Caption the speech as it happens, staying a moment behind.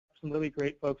some really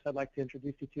great folks I'd like to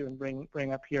introduce you to and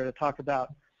bring up here to talk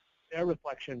about their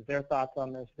reflections, their thoughts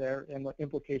on this, and the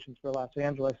implications for Los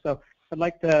Angeles. So I'd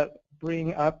like to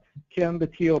bring up Kim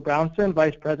Pattillo Brownson,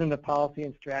 Vice President of Policy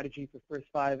and Strategy for First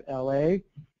 5 LA,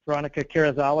 Veronica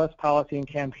Carrizales, Policy and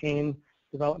Campaign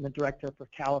Development Director for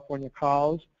California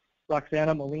Calls,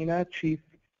 Roxana Molina, Chief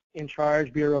in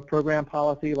Charge, Bureau of Program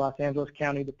Policy, Los Angeles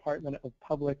County Department of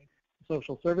Public and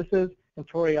Social Services, and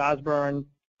Torie Osborn,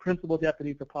 Principal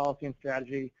Deputy for Policy and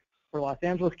Strategy for Los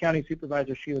Angeles County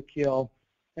Supervisor Sheila Kuehl.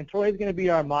 And Torie is going to be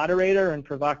our moderator and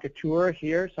provocateur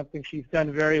here, something she's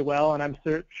done very well, and I'm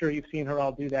sure you've seen her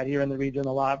all do that here in the region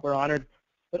a lot. We're honored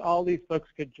that all these folks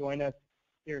could join us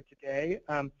here today.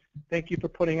 Thank you for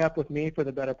putting up with me for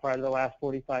the better part of the last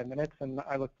 45 minutes, and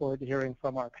I look forward to hearing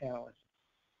from our panelists.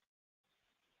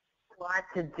 What I want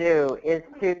to do is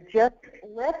to just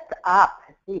lift up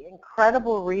the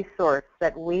incredible resource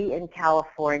that we in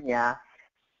California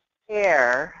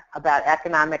care about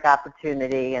economic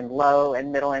opportunity and low and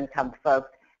middle income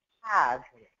folks have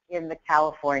in the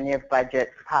California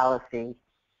budget policy.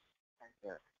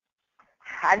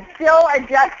 I'm still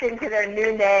adjusting to their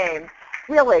new name.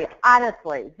 Really,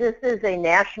 honestly, this is a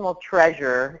national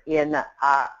treasure in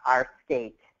our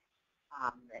state.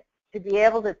 To be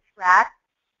able to track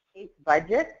state's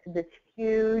budget, this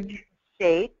huge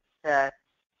state, the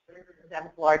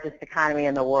 7th largest economy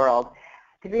in the world,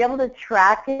 to be able to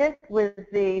track it with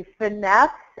the finesse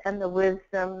and the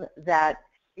wisdom that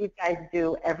these guys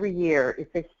do every year is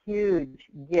a huge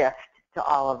gift to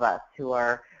all of us who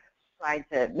are trying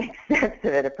to make sense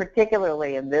of it,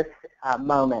 particularly in this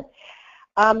moment.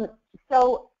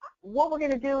 So what we're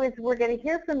going to do is we're going to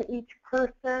hear from each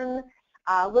person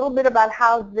a little bit about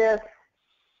how this,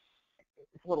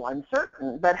 it's a little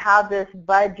uncertain, but how this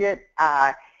budget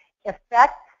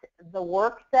affects the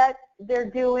work that they're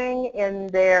doing in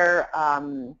their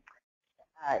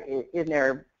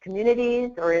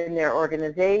communities or in their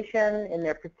organization, in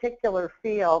their particular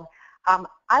field. I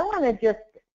want to just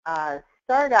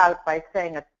start out by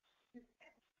saying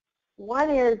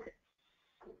one is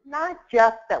not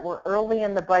just that we're early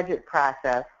in the budget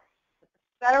process.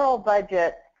 The federal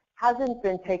budget hasn't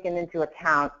been taken into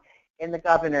account in the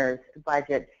governor's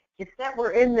budget. It's that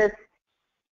we're in this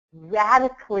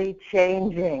radically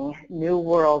changing new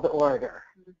world order,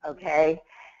 okay?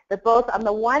 That both on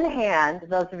the one hand,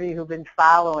 those of you who've been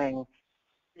following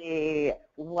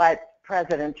what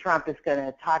President Trump is going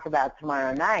to talk about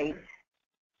tomorrow night,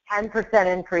 10%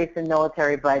 increase in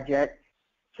military budget,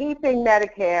 keeping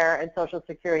Medicare and Social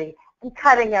Security, and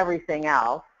cutting everything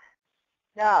else,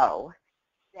 know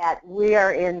that we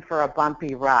are in for a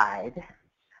bumpy ride.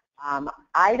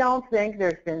 I don't think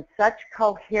there's been such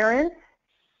coherence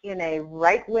in a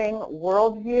right-wing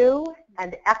worldview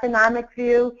and economic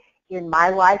view in my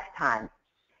lifetime.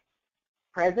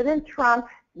 President Trump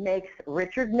makes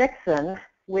Richard Nixon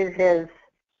with his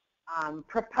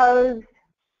proposed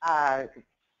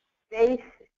base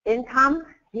income.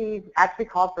 He's actually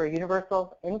called for a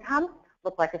universal income,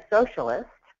 look like a socialist,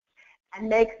 and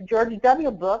makes George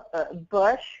W.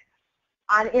 Bush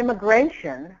on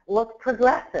immigration look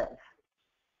progressive.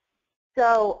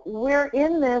 So we're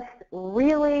in this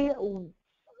really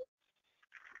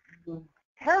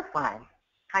terrifying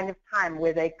kind of time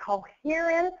with a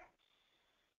coherent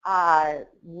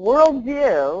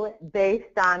worldview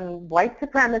based on white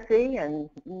supremacy and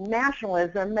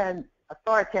nationalism and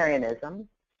authoritarianism.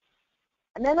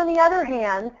 And then on the other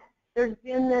hand, there's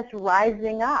been this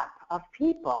rising up of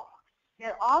people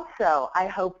that also I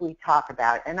hope we talk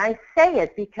about. And I say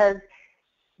it because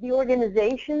the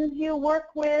organizations you work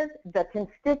with, the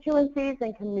constituencies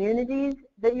and communities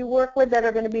that you work with that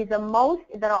are going to be the most,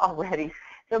 that are already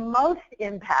the most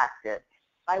impacted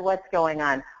by what's going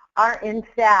on, are in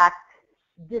fact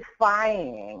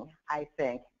defying, I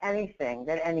think, anything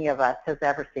that any of us has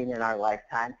ever seen in our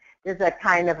lifetime. There's a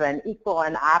kind of an equal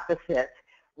and opposite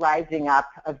rising up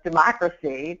of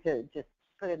democracy, to just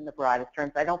put it in the broadest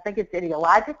terms. I don't think it's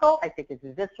ideological. I think it's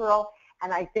visceral,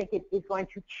 and I think it is going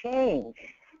to change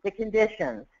the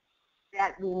conditions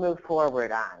that we move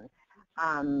forward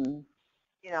on.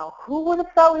 You know, who would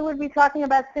have thought we would be talking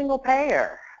about single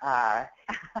payer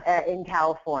in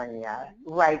California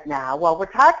right now? Well,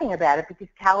 we're talking about it because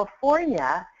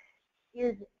California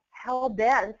is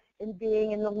hell-bent in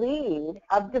being in the lead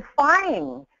of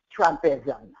defying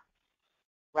Trumpism,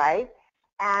 right?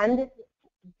 And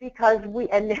because we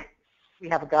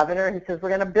have a governor who says we're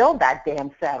going to build that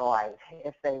damn satellite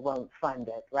if they won't fund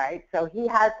it, right? So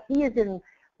he is in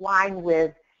line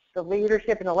with the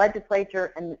leadership in the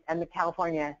legislature and the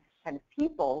California kind of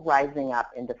people rising up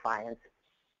in defiance.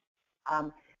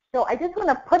 So I just want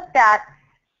to put that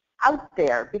out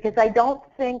there, because I don't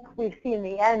think we've seen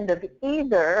the end of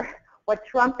either what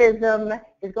Trumpism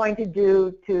is going to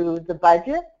do to the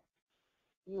budget.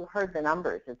 You heard the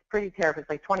numbers. It's pretty terrible. It's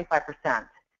like 25%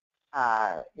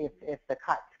 if the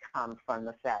cuts come from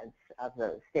the feds of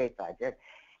the state budget.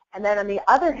 And then on the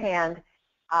other hand,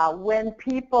 when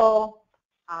people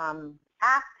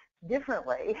act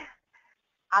differently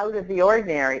out of the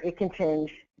ordinary, it can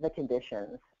change the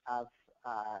conditions of,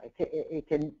 it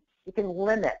can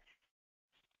limit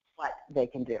what they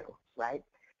can do, right?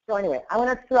 So anyway, I want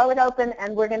to throw it open,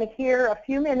 and we're going to hear a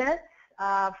few minutes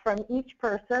from each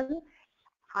person.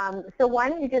 So why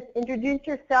don't you just introduce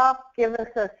yourself, give us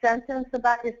a sentence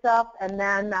about yourself, and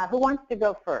then who wants to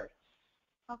go first?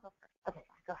 I'll go first. Okay,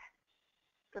 go ahead.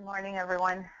 Good morning,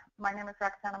 everyone. My name is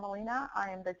Roxana Molina.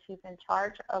 I am the Chief in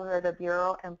Charge of the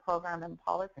Bureau and Program and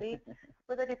Policy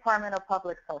for the Department of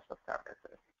Public Social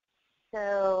Services.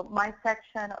 So my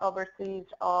section oversees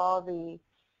all the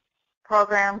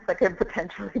programs that could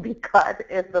potentially be cut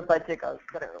if the budget goes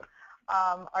through.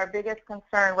 Our biggest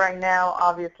concern right now,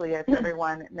 obviously, as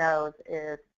everyone knows,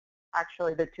 is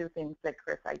actually the two things that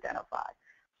Chris identified.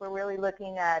 We're really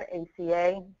looking at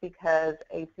ACA because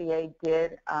ACA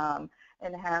did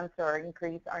enhance or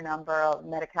increase our number of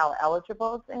Medi-Cal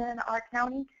eligibles in our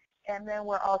county. And then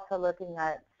we're also looking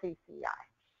at CCI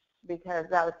because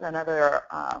that was another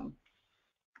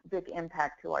big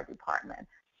impact to our department.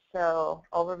 So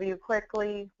overview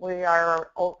quickly, we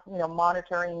are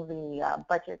monitoring the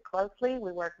budget closely.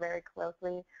 We work very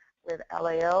closely with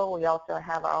LAO. We also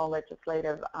have our own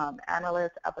legislative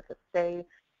analyst up at the state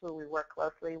who we work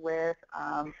closely with,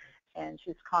 and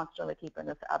she's constantly keeping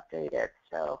us updated.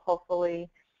 So hopefully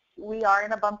we are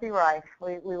in a bumpy ride.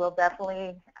 We will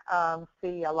definitely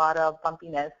see a lot of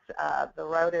bumpiness. The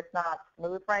road is not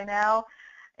smooth right now,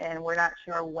 and we're not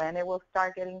sure when it will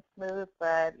start getting smooth,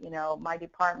 but my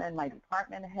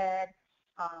department head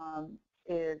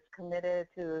is committed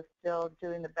to still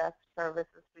doing the best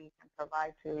services we can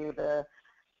provide to the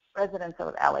residents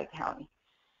of LA County.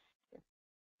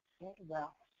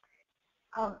 Well,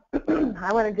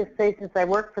 I want to just say, since I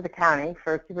work for the county,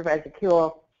 for Supervisor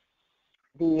Kuehl,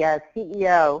 the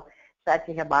CEO,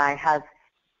 Sachi Habai,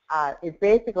 is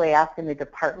basically asking the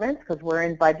departments, because we're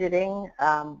in budgeting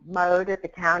mode at the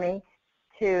county,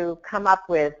 to come up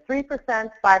with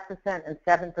 3%, 5%, and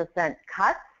 7%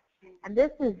 cuts. And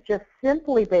this is just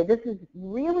simply, this is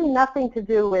really nothing to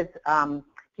do with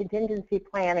contingency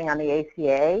planning on the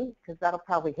ACA, because that'll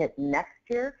probably hit next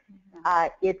year.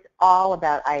 It's all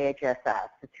about IHSS,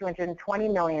 the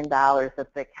 $220 million that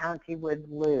the county would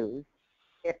lose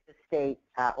if the state,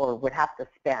 or would have to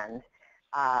spend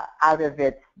out of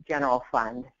its general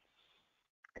fund.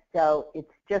 So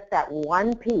it's just that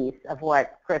one piece of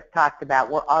what Chris talked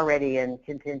about. We're already in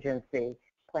contingency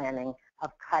planning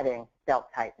of cutting, belt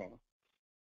tightening.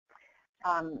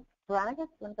 Veronica,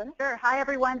 Sure. Hi,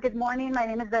 everyone. Good morning. My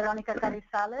name is Veronica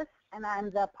Carrizales, and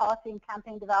I'm the Policy and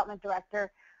Campaign Development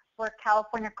Director for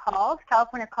California Calls.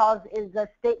 California Calls is a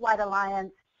statewide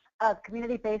alliance of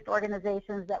community-based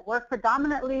organizations that work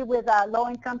predominantly with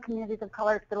low-income communities of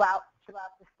color throughout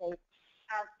the state.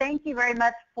 Thank you very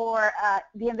much for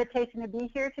the invitation to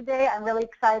be here today. I'm really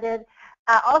excited.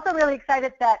 Also really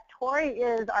excited that Torie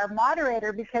is our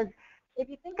moderator, because if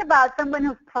you think about someone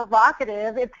who's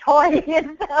provocative, it's Torie.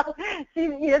 So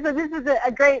this is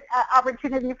a great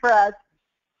opportunity for us.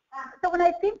 So when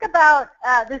I think about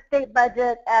the state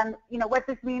budget and what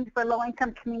this means for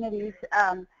low-income communities,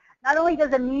 not only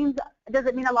does it mean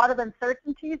a lot of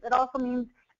uncertainties, it also means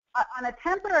on a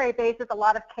temporary basis a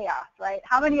lot of chaos, right?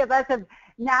 How many of us have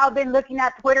now been looking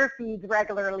at Twitter feeds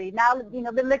regularly? Now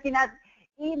been looking at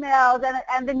emails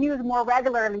and the news more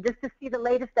regularly, just to see the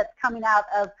latest that's coming out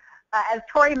of, as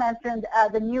Torie mentioned,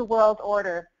 the New World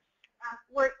Order.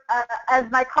 As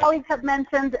my colleagues have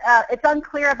mentioned, it's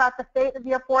unclear about the fate of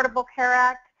the Affordable Care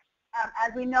Act.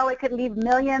 As we know, it could leave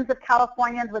millions of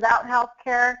Californians without health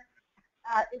care.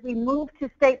 If we move to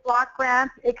state block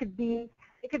grants, it could be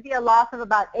a loss of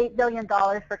about $8 billion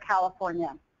for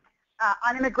California.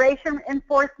 On immigration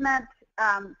enforcement,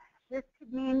 this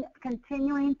could mean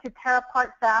continuing to tear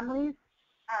apart families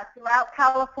throughout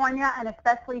California, and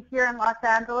especially here in Los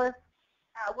Angeles.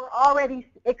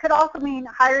 It could also mean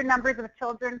higher numbers of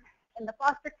children in the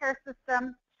foster care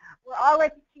system. We're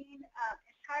already seeing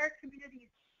entire communities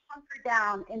hunker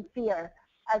down in fear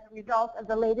as a result of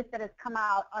the latest that has come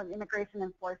out on immigration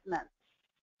enforcement.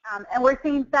 And we're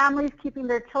seeing families keeping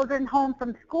their children home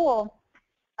from school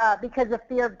because of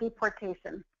fear of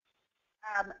deportation.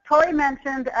 Torie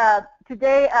mentioned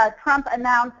today Trump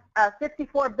announced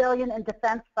 $54 billion in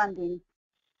defense funding.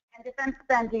 and defense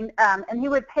spending, and he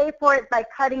would pay for it by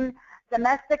cutting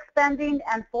domestic spending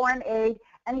and foreign aid,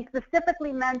 and he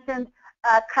specifically mentioned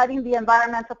cutting the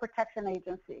Environmental Protection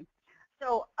Agency.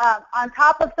 So on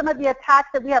top of some of the attacks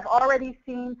that we have already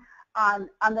seen on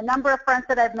the number of fronts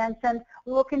that I've mentioned,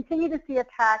 we will continue to see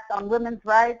attacks on women's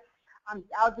rights, on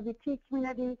the LGBT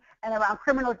community, and around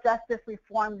criminal justice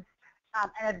reforms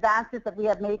and advances that we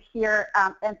have made here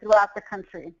and throughout the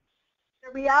country.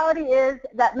 The reality is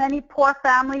that many poor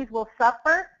families will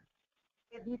suffer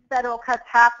if these federal cuts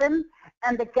happen,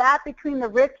 and the gap between the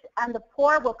rich and the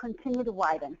poor will continue to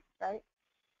widen, right?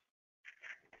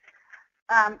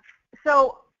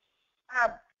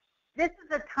 This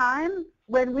is a time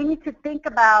when we need to think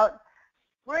about,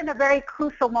 we're in a very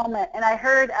crucial moment, and I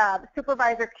heard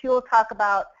Supervisor Kuehl talk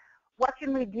about what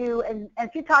can we do, and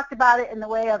she talked about it in the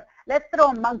way of, let's throw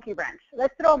a monkey wrench.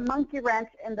 Let's throw a monkey wrench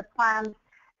in the plans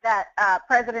that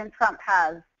President Trump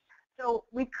has. So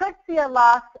we could see a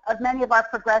loss of many of our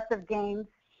progressive gains,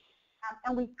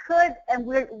 and we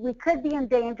could be in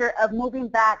danger of moving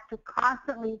back to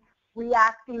constantly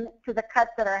reacting to the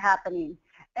cuts that are happening.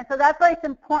 And so that's why it's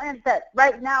important that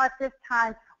right now at this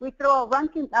time we throw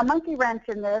a monkey wrench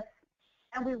in this,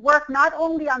 and we work not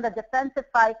only on the defensive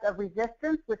fights of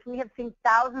resistance, which we have seen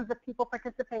thousands of people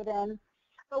participate in,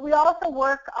 but we also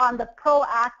work on the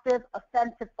proactive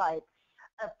offensive fights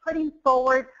of putting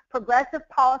forward progressive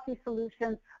policy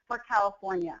solutions for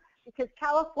California, because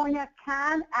California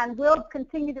can and will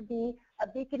continue to be a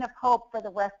beacon of hope for the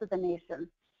rest of the nation.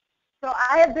 So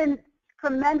I have been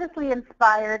tremendously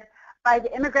inspired by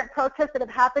the immigrant protests that have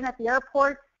happened at the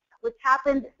airports, which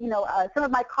happened, some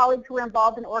of my colleagues who were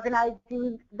involved in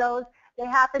organizing those, they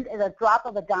happened at a drop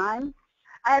of a dime.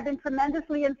 I have been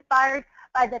tremendously inspired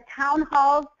by the town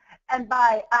halls and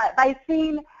by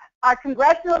seeing our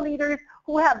congressional leaders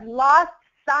who have lost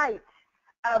sight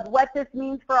of what this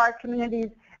means for our communities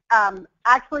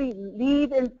actually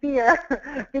leave in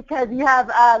fear because you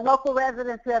have local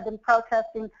residents who have been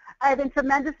protesting. I have been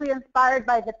tremendously inspired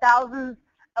by the thousands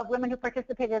of women who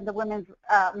participated in the Women's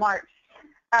March.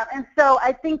 And so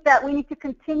I think that we need to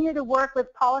continue to work with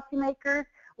policymakers.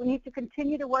 We need to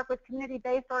continue to work with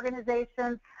community-based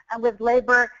organizations and with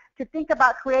labor to think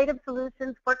about creative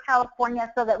solutions for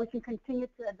California so that we can continue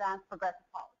to advance progressive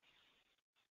policy.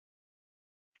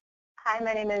 Hi,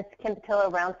 my name is Pattillo,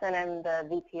 Brownson. I'm the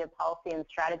VP of Policy and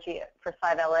Strategy for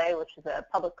 5LA, which is a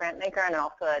public grant maker and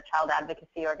also a child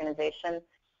advocacy organization.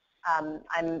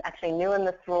 I'm actually new in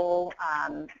this role,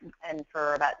 and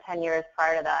for about 10 years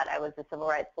prior to that, I was a civil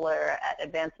rights lawyer at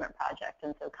Advancement Project,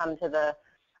 and so come to the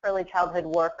early childhood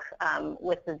work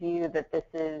with the view that this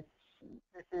is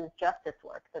justice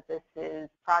work, that this is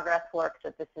progress work,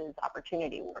 that this is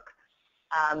opportunity work.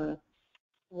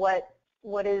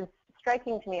 What is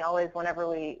striking to me always whenever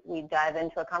we dive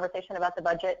into a conversation about the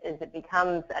budget is it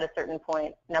becomes, at a certain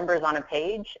point, numbers on a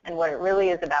page, and what it really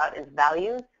is about is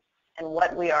values and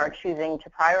what we are choosing to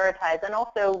prioritize and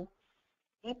also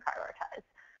deprioritize.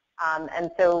 And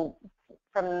so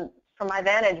from my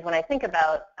vantage, when I think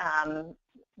about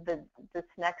this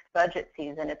next budget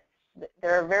season,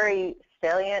 there are very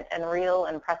salient and real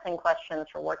and pressing questions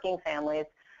for working families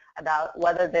about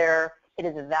whether it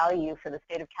is a value for the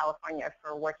state of California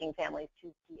for working families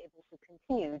to be able to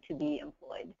continue to be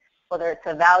employed, whether it's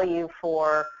a value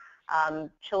for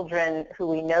children who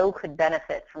we know could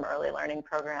benefit from early learning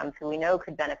programs, who we know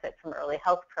could benefit from early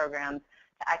health programs,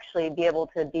 to actually be able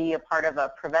to be a part of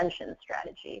a prevention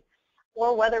strategy,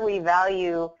 or whether we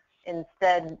value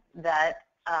instead that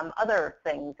other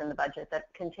things in the budget that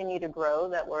continue to grow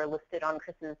that were listed on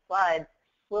Chris's slides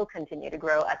will continue to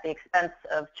grow at the expense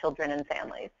of children and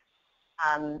families.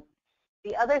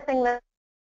 The other thing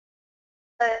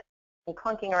that's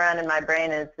clunking around in my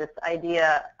brain is this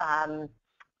idea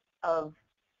of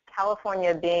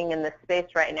California being in this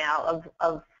space right now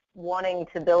of wanting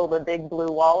to build a big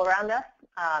blue wall around us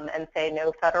and say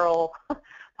no federal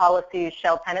policies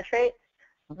shall penetrate.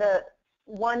 The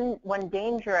one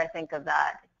danger, I think, of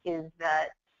that is that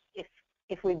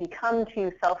if we become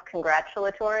too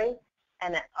self-congratulatory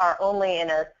and are only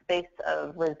in a space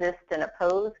of resist and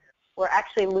oppose, we're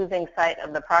actually losing sight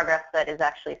of the progress that is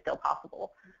actually still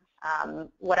possible.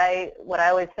 What I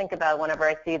always think about whenever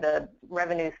I see the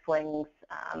revenue swings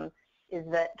is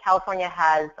that California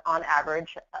has, on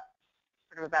average,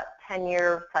 sort of about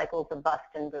 10-year cycles of bust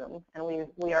and boom, and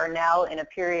we are now in a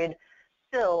period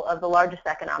still of the largest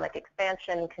economic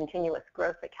expansion, continuous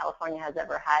growth that California has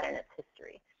ever had in its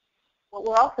history. What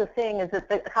we're also seeing is that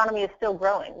the economy is still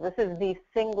growing. This is the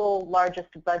single largest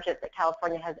budget that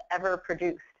California has ever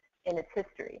produced in its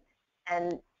history.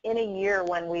 And in a year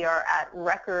when we are at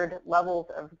record levels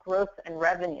of growth and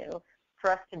revenue,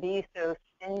 for us to be so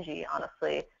stingy,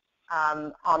 honestly,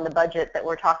 on the budget that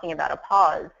we're talking about a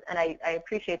pause. And I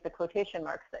appreciate the quotation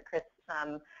marks that Chris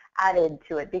added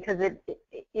to it, because it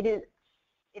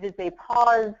is a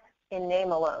pause in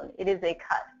name alone. It is a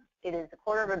cut. It is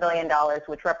 $250 million,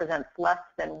 which represents less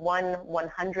than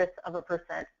 1/100th of a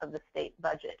 % of the state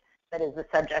budget. That is the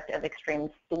subject of extreme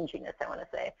stinginess, I want to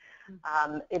say.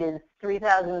 It is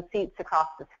 3,000 seats across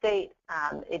the state.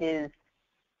 It is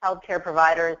healthcare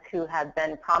providers who had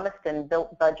been promised and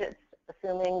built budgets,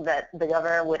 assuming that the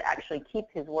governor would actually keep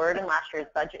his word in last year's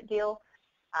budget deal.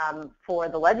 For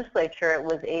the legislature, it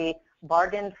was a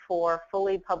bargained for,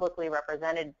 fully publicly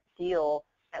represented deal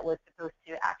that was supposed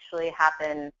to actually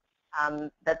happen,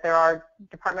 that there are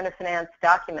Department of Finance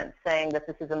documents saying that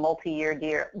this is a multi-year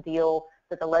deal,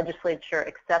 that the legislature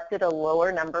accepted a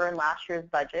lower number in last year's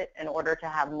budget in order to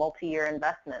have multi-year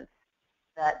investments,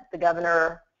 that the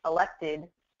governor elected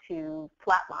to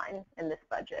flatline in this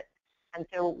budget. And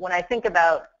so when I think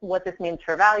about what this means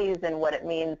for values and what it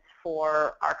means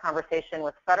for our conversation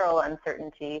with federal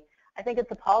uncertainty, I think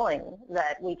it's appalling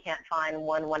that we can't find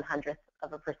 1/100th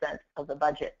of a % of the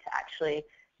budget to actually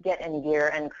get in gear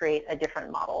and create a different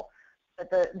model. But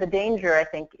the danger, I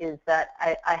think, is that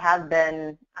I have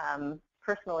been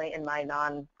personally in my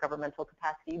non-governmental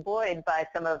capacity buoyed by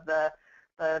some of the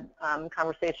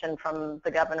conversation from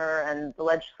the governor and the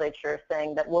legislature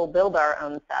saying that we'll build our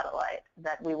own satellite,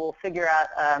 that we will figure out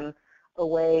a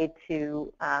way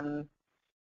to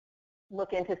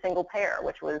look into single payer,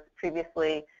 which was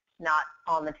previously not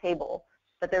on the table.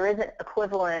 But there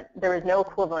is no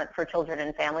equivalent for children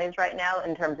and families right now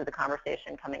in terms of the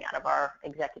conversation coming out of our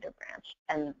executive branch.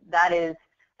 And that is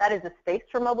a space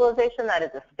for mobilization. That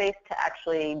is a space to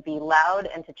actually be loud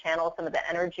and to channel some of the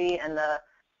energy and the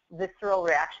visceral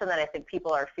reaction that I think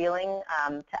people are feeling,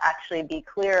 to actually be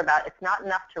clear about it's not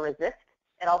enough to resist.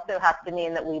 It also has to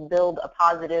mean that we build a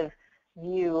positive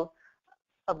view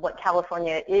of what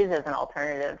California is as an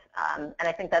alternative. And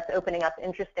I think that's opening up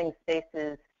interesting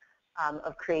spaces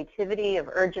of creativity, of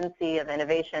urgency, of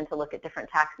innovation to look at different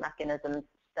tax mechanisms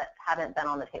that haven't been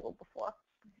on the table before.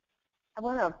 I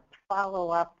want to follow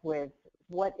up with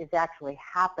what is actually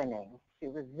happening to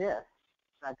resist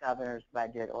the governor's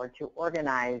budget, or to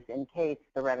organize in case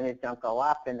the revenues don't go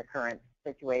up in the current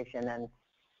situation,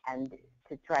 and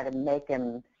to try to make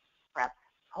him perhaps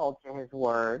hold to his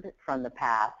word from the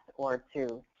past, or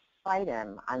to fight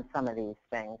him on some of these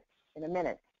things in a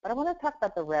minute. But I want to talk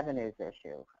about the revenues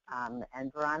issue.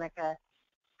 And Veronica,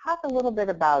 talk a little bit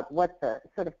about what the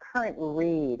sort of current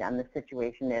read on the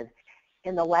situation is.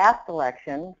 In the last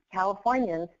election,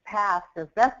 Californians passed, as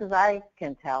best as I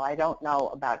can tell, I don't know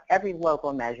about every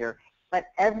local measure, but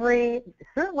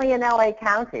certainly in LA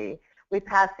County, we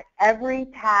passed every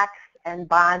tax and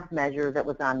bond measure that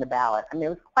was on the ballot. I mean, it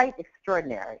was quite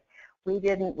extraordinary.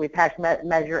 We passed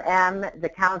Measure M, the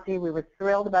county, we were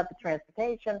thrilled about the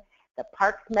transportation, the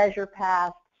parks measure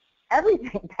passed,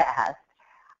 everything passed.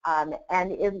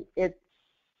 And it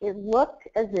looked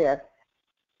as if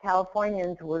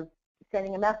Californians were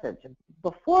sending a message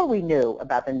before we knew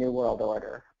about the New World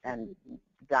Order and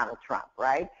Donald Trump,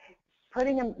 right?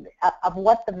 Putting them of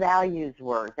what the values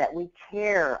were, that we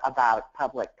care about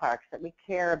public parks, that we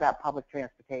care about public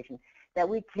transportation, that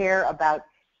we care about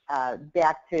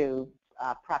back to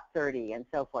Prop 30 and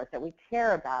so forth, that we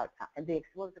care about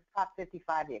Prop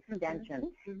 55, the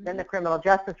extension, then the criminal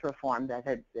justice reform that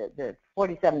had the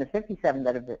 47 to 57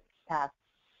 that have passed.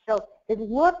 So it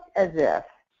looked as if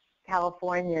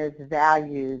California's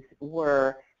values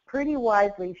were pretty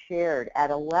widely shared at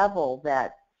a level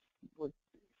that was,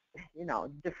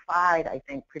 defied, I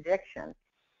think, prediction.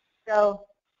 So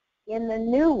in the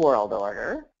New World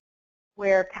Order,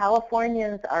 where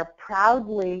Californians are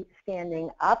proudly standing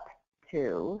up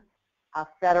to a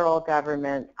federal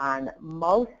government on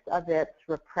most of its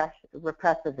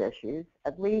repressive issues,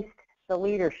 at least the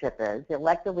leadership is, the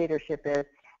elected leadership is,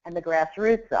 and the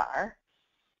grassroots are,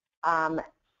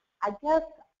 I guess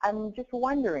I'm just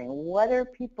wondering, what are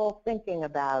people thinking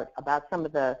about some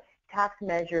of the tax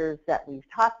measures that we've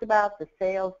talked about, the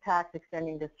sales tax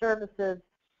extending to services,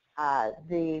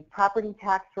 the property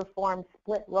tax reform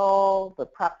split roll, the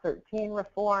Prop 13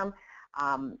 reform,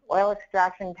 oil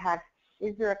extraction tax?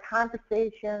 Is there a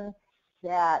conversation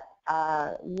that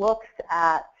looks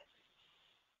at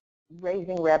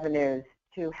raising revenues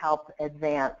to help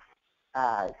advance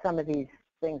some of these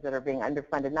things that are being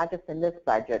underfunded, not just in this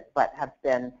budget, but have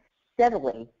been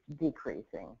steadily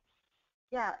decreasing?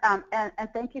 Yeah, and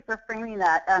thank you for framing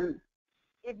that.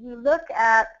 if you look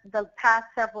at the past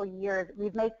several years,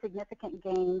 we've made significant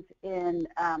gains in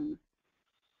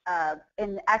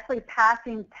actually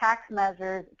passing tax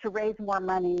measures to raise more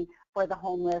money for the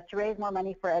homeless, to raise more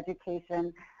money for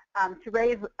education,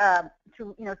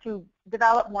 to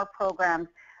develop more programs.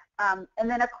 And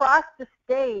then across the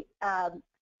state,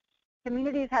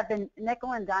 communities have been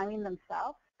nickel and diming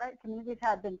themselves, right? Communities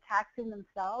have been taxing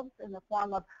themselves in the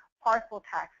form of parcel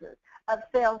taxes, of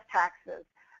sales taxes.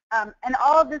 And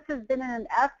all of this has been in an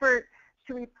effort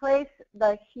to replace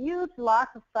the huge loss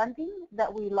of funding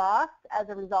that we lost as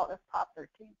a result of Prop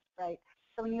 13, right?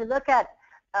 So when you look at,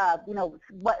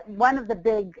 one of the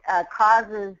big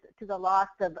causes to the loss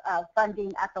of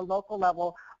funding at the local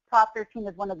level, Prop 13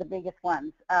 is one of the biggest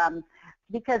ones,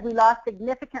 because we lost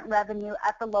significant revenue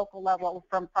at the local level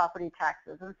from property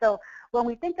taxes. And so when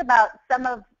we think about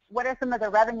what are some of the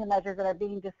revenue measures that are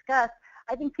being discussed,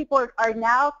 I think people are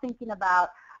now thinking about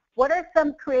what are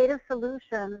some creative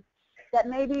solutions that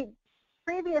maybe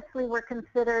previously were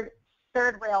considered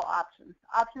third rail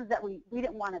options that we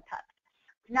didn't want to touch.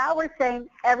 Now we're saying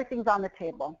everything's on the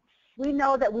table. We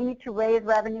know that we need to raise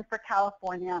revenue for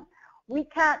California. We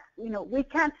can't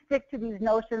stick to these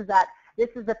notions that this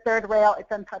is the third rail,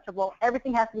 it's untouchable,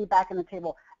 everything has to be back on the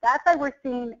table. That's why we're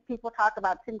seeing people talk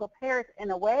about single payers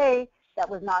in a way that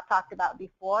was not talked about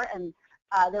before. And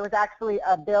there was actually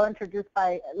a bill introduced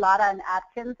by Lara and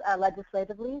Atkins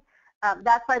legislatively.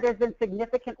 That's why there's been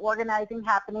significant organizing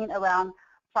happening around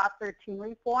Prop 13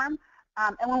 reform.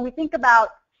 And when we think about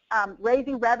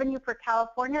raising revenue for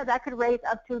California, that could raise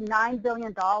up to $9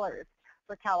 billion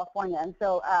for California. And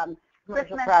so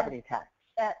commercial property tax.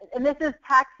 And this is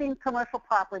taxing commercial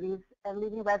properties and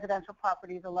leaving residential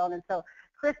properties alone. And so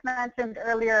Chris mentioned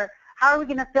earlier, how are we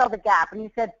going to fill the gap? And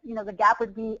you said, the gap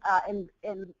would be in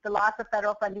the loss of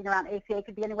federal funding around ACA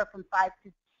could be anywhere from $5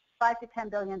 to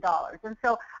 $10 billion. And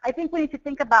so I think we need to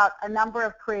think about a number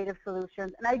of creative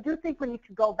solutions. And I do think we need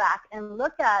to go back and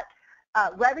look at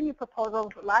revenue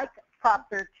proposals like Prop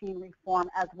 13 reform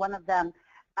as one of them.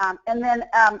 And then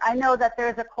I know that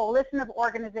there's a coalition of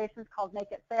organizations called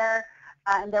Make It Fair,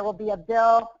 and there will be a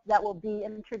bill that will be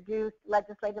introduced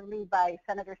legislatively by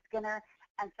Senator Skinner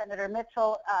and Senator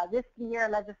Mitchell this year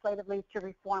legislatively to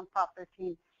reform Prop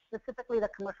 13, specifically the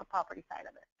commercial property side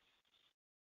of it.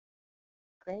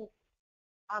 Great.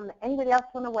 Anybody else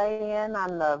want to weigh in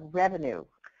on the revenue?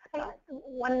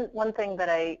 One thing that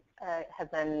I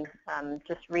have been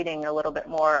just reading a little bit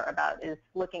more about is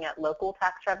looking at local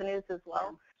tax revenues as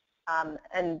well.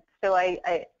 And so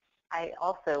I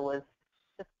also was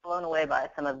just blown away by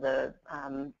some of the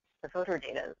voter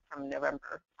data from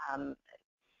November.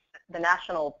 The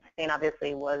national thing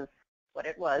obviously was what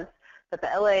it was, but the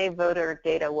LA voter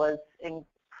data was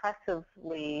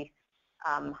impressively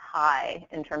high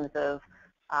in terms of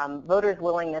voters'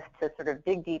 willingness to sort of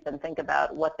dig deep and think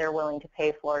about what they're willing to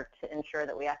pay for to ensure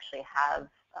that we actually have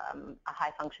a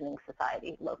high-functioning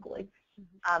society locally.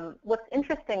 What's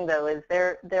interesting, though, is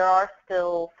there are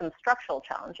still some structural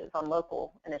challenges on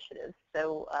local initiatives.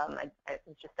 So I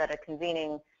was just at a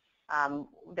convening.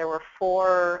 There were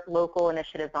 4 local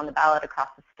initiatives on the ballot across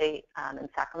the state in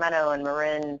Sacramento and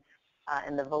Marin,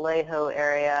 in the Vallejo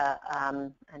area,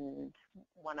 and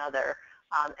one other.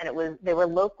 And they were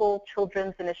local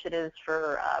children's initiatives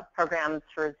for programs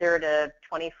for 0 to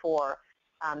 24,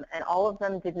 and all of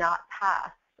them did not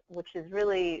pass, which is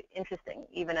really interesting,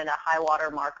 even at a high water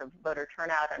mark of voter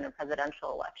turnout in a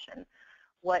presidential election.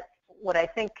 What I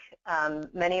think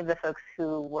many of the folks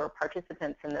who were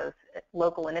participants in those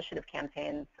local initiative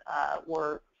campaigns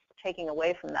were taking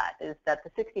away from that is that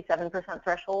the 67%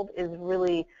 threshold is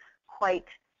really quite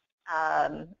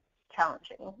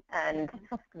challenging, and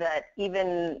that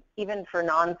even for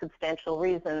non-substantial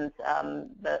reasons,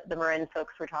 the Marin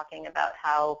folks were talking about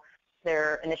how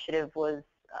their initiative was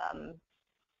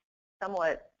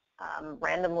somewhat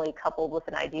randomly coupled with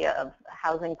an idea of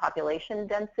housing population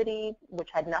density, which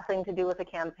had nothing to do with the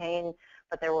campaign,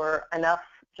 but there were enough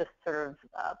just sort of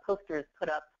posters put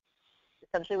up.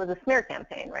 Essentially, it was a smear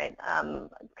campaign, right?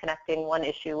 Connecting one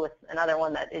issue with another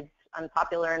one that is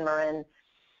unpopular in Marin,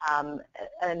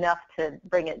 enough to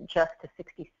bring it just to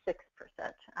 66%.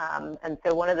 And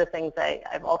so one of the things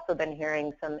I've also been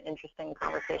hearing some interesting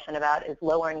conversation about is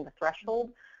lowering the threshold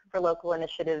for local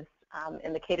initiatives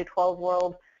in the K-12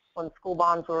 world. When school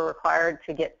bonds were required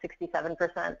to get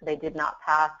 67%, they did not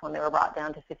pass when they were brought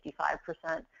down to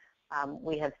 55%.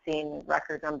 We have seen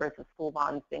record numbers of school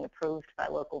bonds being approved by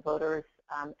local voters,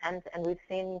 and we've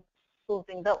seen schools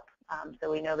being built.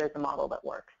 So we know there's a model that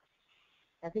works.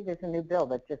 I think there's a new bill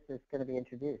that just is going to be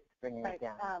introduced, bringing it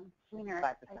down. Weiner, 5%.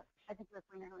 I think it was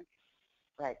Weiner.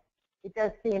 Right. It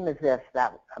does seem as if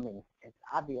that, I mean, it's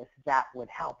obvious that would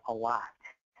help a lot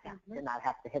to not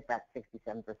have to hit that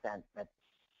 67%. But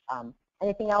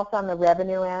anything else on the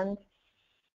revenue end?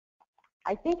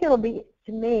 I think it'll be,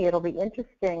 to me, it'll be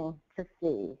interesting to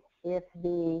see if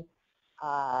the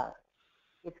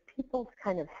if people's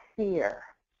kind of fear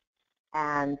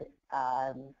and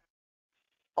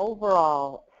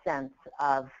overall sense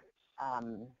of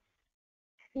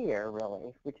fear,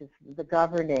 really, which is the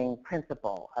governing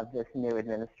principle of this new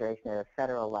administration at a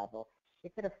federal level,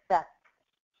 if it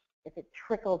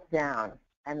trickles down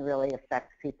and really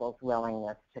affects people's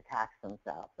willingness to tax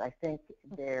themselves. I think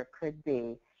there could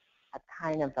be a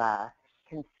kind of a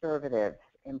conservative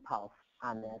impulse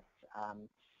on this.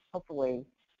 Hopefully,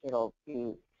 it'll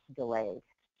be delayed.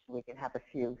 We can have a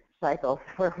few cycles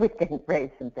where we can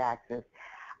raise some taxes.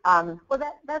 Well,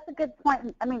 that's a good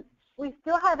point. I mean, we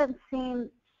still haven't seen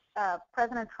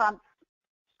President Trump's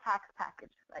tax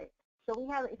package, right? So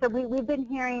we've been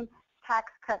hearing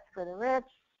tax cuts for the rich.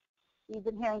 We've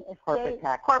been hearing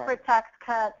corporate tax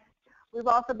cuts. We've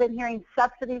also been hearing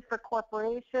subsidies for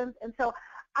corporations. And so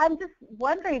I'm just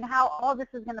wondering how all this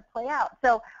is going to play out.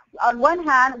 So on one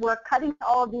hand, we're cutting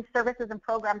all of these services and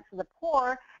programs to the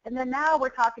poor, and then now we're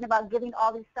talking about giving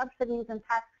all these subsidies and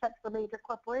tax cuts for major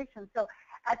corporations. So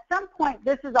at some point,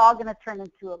 this is all going to turn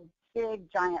into a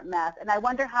big, giant mess. And I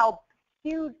wonder how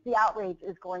huge the outrage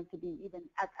is going to be even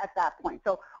at that point.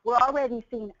 So we're already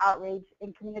seeing outrage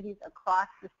in communities across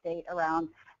the state around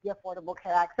the Affordable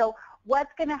Care Act. So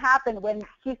what's going to happen when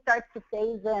he starts to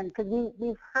phase in? Because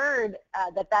we've heard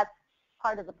that that's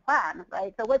part of the plan,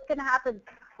 right? So what's going to happen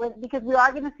because we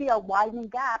are going to see a widening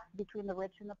gap between the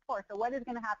rich and the poor. So what is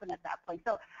going to happen at that point?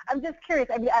 So I'm just curious.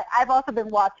 I mean, I've also been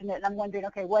watching it, and I'm wondering,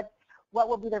 okay, what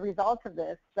will be the results of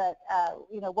this? But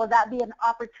will that be an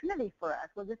opportunity for us?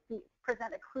 Will this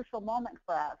present a crucial moment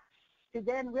for us to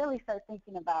then really start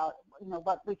thinking about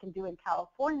what we can do in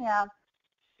California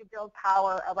to build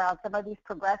power around some of these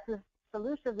progressive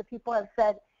solutions that people have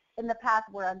said in the past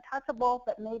were untouchable,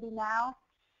 but maybe now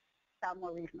sound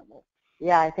more reasonable?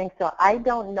 Yeah, I think so. I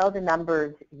don't know the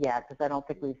numbers yet because I don't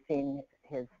think we've seen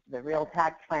the real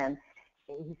tax plan.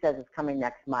 He says it's coming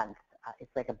next month.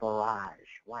 It's like a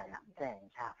barrage, one thing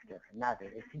after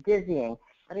another. It's dizzying.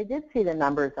 But I did see the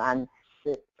numbers on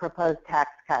the proposed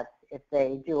tax cuts if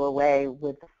they do away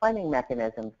with the funding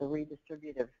mechanisms, the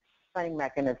redistributive funding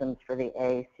mechanisms for the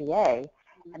ACA.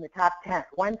 And the top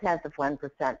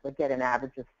 0.1% would get an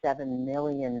average of $7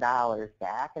 million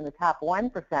back, and the top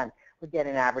 1% would get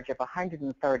an average of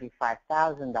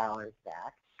 $135,000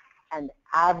 back, and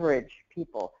average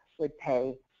people would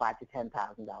pay $5,000 to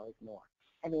 $10,000 more.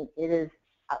 I mean, it is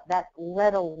that,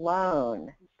 let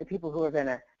alone the people who are going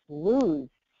to lose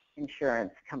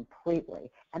insurance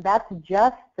completely. And that's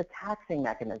just the taxing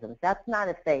mechanisms. That's not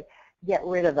if they get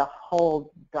rid of the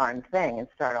whole darn thing and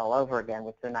start all over again,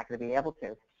 which they're not going to be able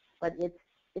to. But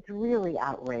it's really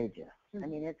outrageous. I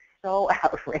mean, it's so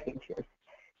outrageous.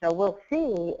 So we'll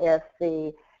see if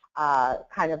the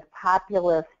kind of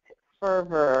populist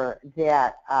fervor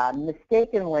that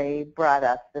mistakenly brought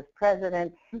us this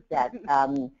president, that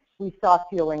we saw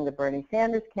fueling the Bernie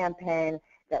Sanders campaign,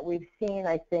 that we've seen,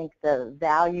 I think, the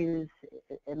values,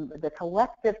 the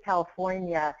collective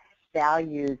California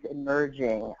values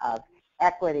emerging of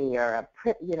equity or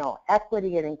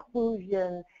equity and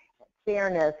inclusion,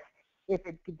 fairness, if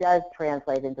it does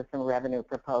translate into some revenue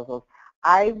proposals.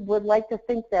 I would like to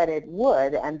think that it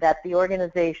would, and that the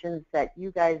organizations that you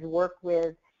guys work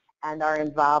with and are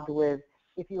involved with,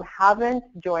 if you haven't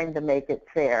joined the Make It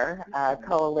Fair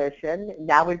coalition,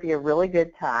 now would be a really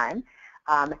good time.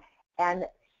 And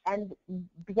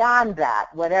beyond that,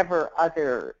 whatever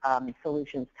other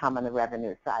solutions come on the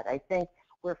revenue side, I think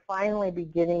we're finally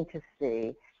beginning to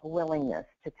see a willingness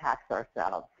to tax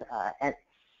ourselves, and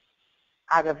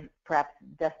out of perhaps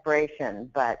desperation,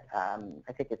 but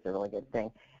I think it's a really good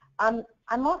thing. I'm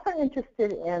also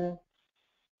interested in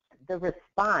the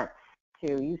response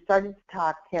to, you started to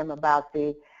talk, Kim, about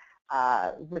the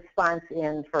response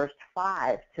in first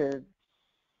 5 to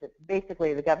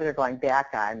basically the governor going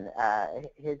back on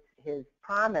his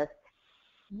promise.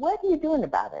 What are you doing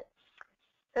about it?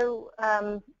 So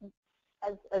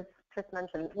as Chris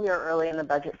mentioned, we are early in the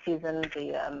budget season.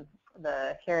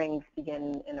 The hearings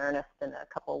begin in earnest in a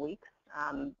couple of weeks,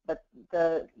 but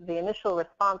the initial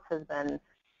response has been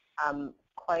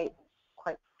quite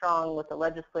strong with the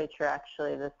legislature.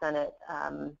 Actually, the Senate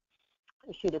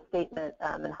issued a statement,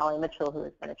 and Holly Mitchell, who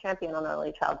has been a champion on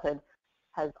early childhood,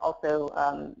 has also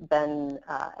been,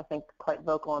 I think, quite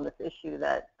vocal on this issue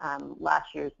that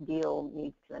last year's deal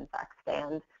needs to, in fact,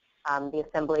 stand. The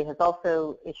Assembly has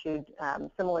also issued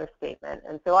similar statement.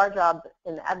 And so our job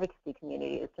in the advocacy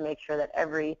community is to make sure that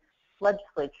every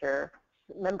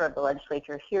member of the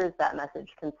legislature hears that message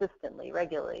consistently,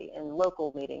 regularly in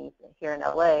local meetings here in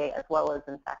LA as well as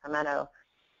in Sacramento.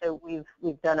 So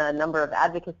we've done a number of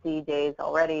advocacy days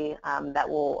already that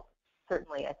will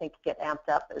certainly, I think, get amped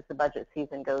up as the budget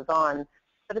season goes on.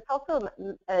 But it's also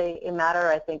a matter,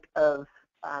 I think, of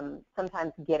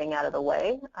sometimes getting out of the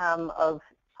way of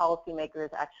policymakers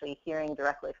actually hearing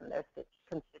directly from their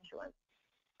constituents.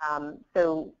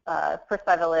 So First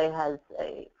 5 LA has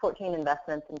 14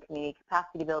 investments in community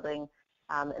capacity building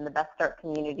in the Best Start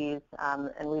communities,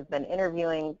 and we've been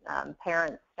interviewing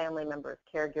parents, family members,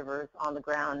 caregivers on the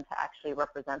ground to actually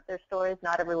represent their stories.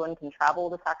 Not everyone can travel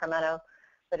to Sacramento,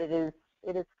 but it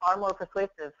is far more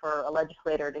persuasive for a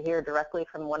legislator to hear directly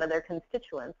from one of their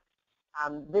constituents.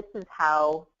 This is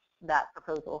how that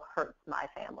proposal hurts my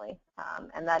family,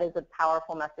 and that is a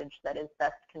powerful message that is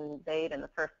best conveyed in the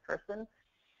first person.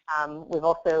 We've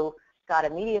also got a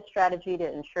media strategy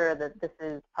to ensure that this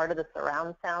is part of the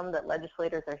surround sound that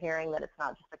legislators are hearing, that it's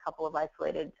not just a couple of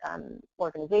isolated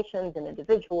organizations and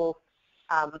individuals,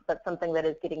 but something that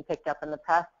is getting picked up in the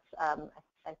press. I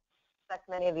suspect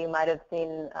many of you might have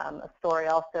seen a story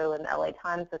also in the LA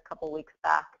Times a couple weeks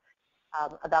back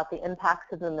about the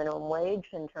impacts of the minimum wage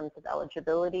in terms of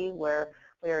eligibility, where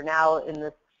we are now in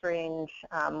this strange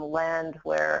land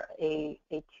where a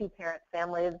two-parent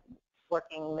family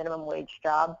working minimum wage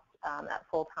jobs at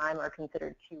full time are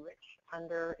considered too rich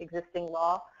under existing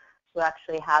law to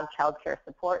actually have child care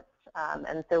supports.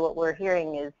 And so what we're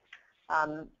hearing is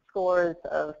scores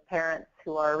of parents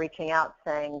who are reaching out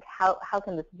saying, how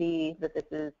can this be that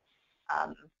this is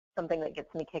something that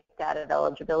gets me kicked out of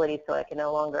eligibility so I can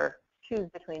no longer choose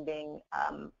between being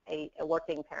a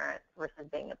working parent versus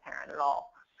being a parent at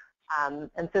all.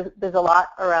 And so there's a lot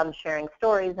around sharing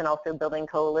stories and also building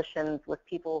coalitions with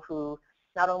people who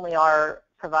not only are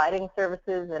providing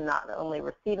services and not only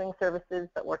receiving services,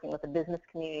 but working with the business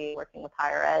community, working with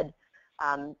higher ed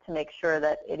to make sure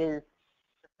that it is,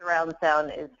 the surround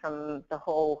sound is from the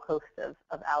whole host of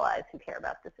allies who care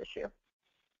about this issue.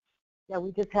 Yeah,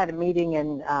 we just had a meeting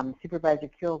in Supervisor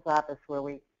Kuehl's office where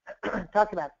we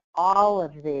talked about all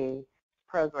of the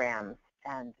programs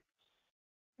and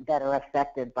that are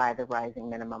affected by the rising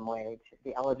minimum wage,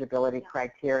 the eligibility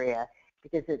criteria,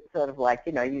 because it's sort of like,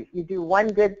 you know, you do one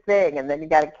good thing and then you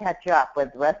got to catch up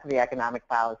with the rest of the economic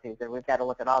policies, and we've got to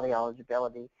look at all the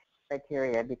eligibility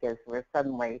criteria because we're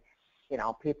suddenly, you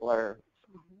know, people are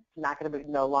not going to be,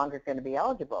 no longer going to be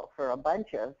eligible for a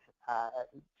bunch of,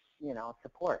 you know,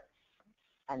 support,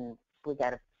 and we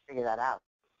got to figure that out.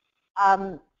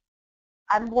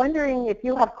 I'm wondering if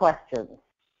you have questions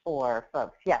for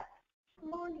folks. Yes. Good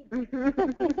morning.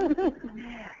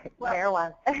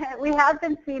 Well, we have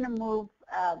been seeing a move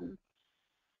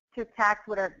to tax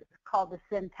what are called the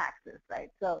sin taxes, right?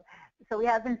 So we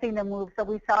have been seeing a move. So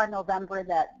we saw in November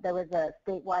that there was a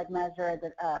statewide measure,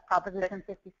 that Proposition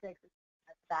 56, a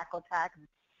tobacco tax,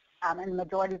 and the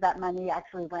majority of that money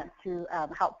actually went to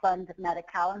help fund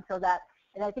Medi-Cal, and so that,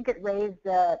 and I think it raised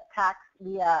the tax,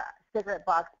 the cigarette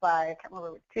box by, I can't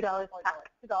remember, $2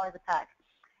 a tax.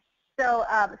 So,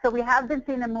 so we have been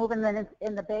seeing a move, and then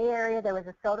in the Bay Area there was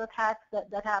a soda tax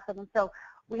that happened, and so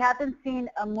we have been seeing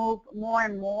a move more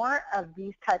and more of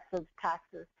these types of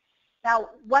taxes. Now,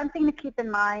 one thing to keep in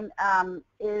mind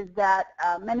is that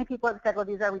many people have said, well,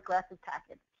 these are regressive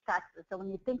taxes. So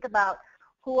when you think about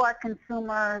who are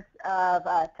consumers of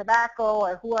tobacco,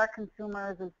 or who are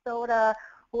consumers of soda,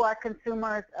 who are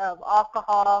consumers of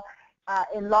alcohol,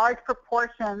 in large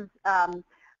proportions,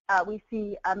 we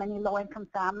see many low-income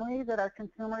families that are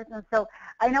consumers. And so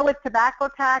I know with tobacco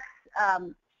tax,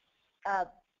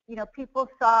 you know, people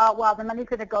saw, well, the money's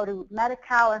going to go to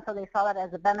Medi-Cal, and so they saw that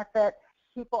as a benefit.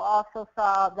 People also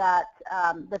saw that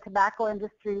the tobacco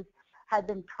industries had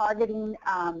been targeting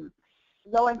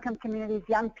low-income communities,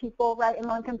 young people, right, in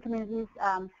low-income communities.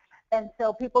 And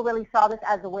so people really saw this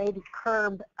as a way to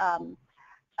curb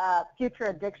future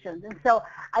addictions. And so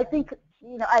I think,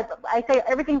 you know, I say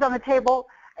everything's on the table.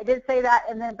 I did say that,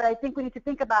 and then, but I think we need to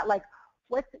think about, like,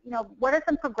 what's, you know, what are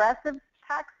some progressive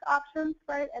tax options,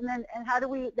 right? And then, and how do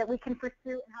we, that we can pursue,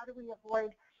 and how do we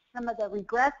avoid some of the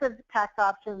regressive tax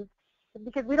options,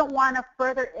 because we don't want to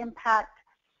further impact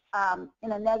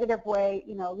in a negative way,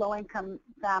 you know, low-income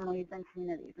families and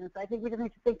communities. And so I think we just need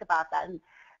to think about that. And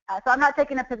so I'm not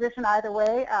taking a position either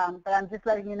way, but I'm just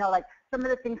letting you know, like, some of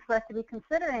the things for us to be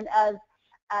considering as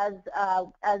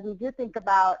we do think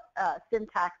about sin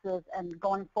taxes and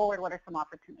going forward, what are some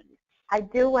opportunities? I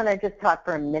do want to just talk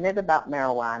for a minute about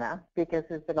marijuana, because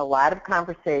there's been a lot of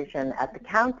conversation at the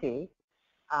county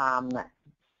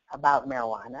about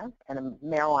marijuana and a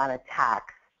marijuana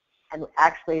tax. And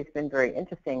actually, it's been very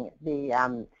interesting.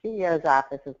 The CEO's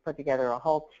office has put together a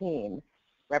whole team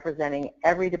representing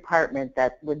every department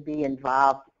that would be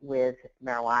involved with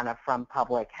marijuana, from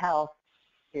public health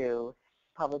to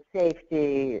public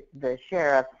safety, the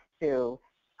sheriffs to,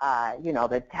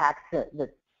 the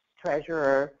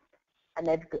treasurer. And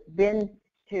they've been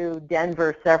to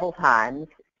Denver several times,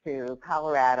 to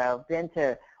Colorado, been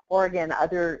to Oregon,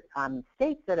 other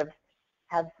states that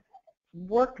have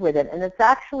worked with it. And it's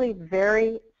actually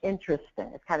very interesting.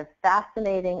 It's kind of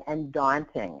fascinating and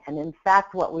daunting. And in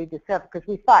fact, what we discovered, because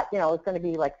we thought, it's going to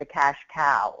be like the cash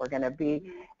cow. We're going to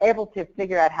be able to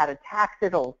figure out how to tax it.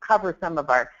 It'll cover some of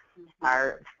our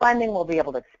funding. We'll be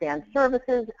able to expand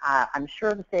services. I'm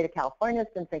sure the state of California has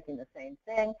been thinking the same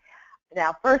thing.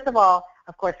 Now, first of all,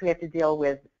 of course, we have to deal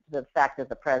with the fact that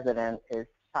the president is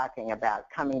talking about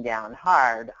coming down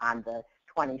hard on the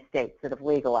 20 states that have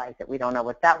legalized it. We don't know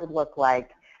what that would look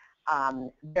like.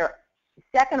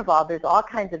 Second of all, there's all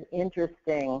kinds of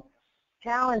interesting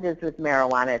challenges with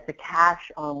marijuana. It's a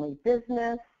cash-only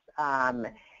business.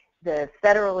 The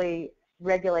federally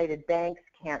regulated banks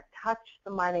can't touch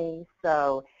the money,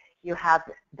 so you have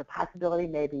the possibility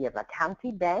maybe of a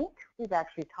county bank. We've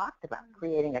actually talked about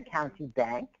creating a county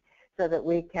bank so that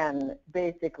we can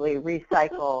basically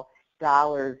recycle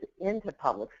dollars into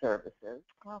public services.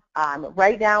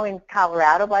 Right now in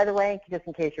Colorado, by the way, just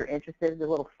in case you're interested, a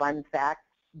little fun fact,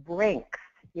 Brinks,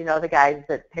 the guys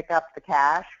that pick up the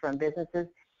cash from businesses,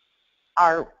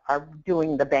 are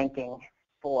doing the banking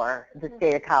for the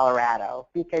state of Colorado,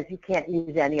 because you can't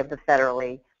use any of the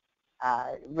federally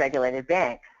regulated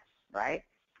banks, right?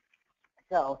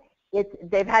 So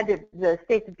the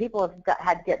states and people have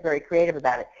had to get very creative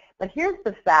about it. But here's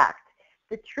the fact.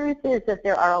 The truth is that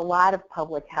there are a lot of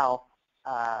public health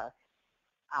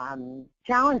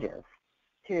challenges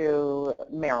to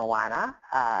marijuana.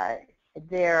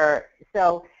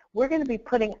 So we're going to be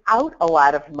putting out a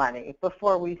lot of money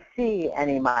before we see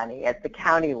any money at the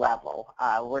county level.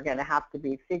 We're going to have to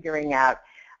be figuring out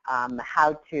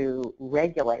how to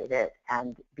regulate it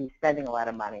and be spending a lot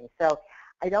of money. So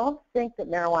I don't think that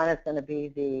marijuana is going to be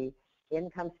the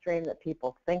income stream that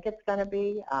people think it's going to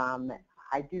be.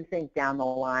 I do think down the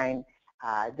line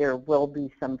there will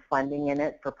be some funding in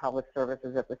it for public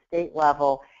services at the state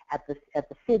level, at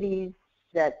the cities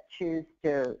that choose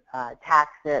to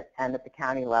tax it, and at the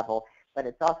county level. But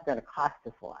it's also going to cost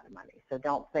us a lot of money. So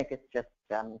don't think it's just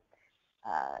a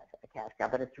cash cow,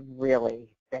 but it's really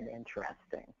been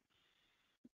interesting.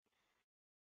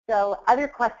 So other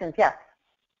questions? Yes.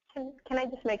 Can I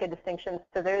just make a distinction?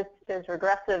 So there's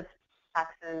regressive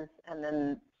taxes, and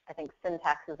then I think sin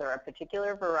taxes are a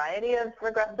particular variety of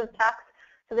regressive tax.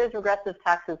 So there's regressive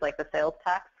taxes like the sales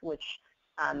tax, which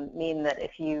mean that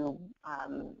if you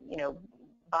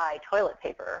buy toilet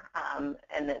paper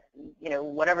and that,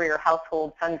 whatever your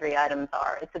household sundry items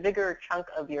are, it's a bigger chunk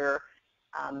of your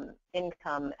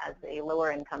income as a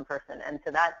lower income person. And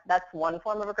so that's one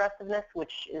form of aggressiveness,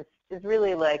 which is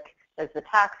really like there's the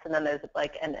tax, and then there's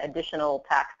like an additional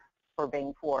tax for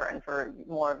being poor and for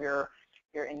more of your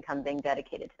income being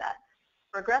dedicated to that.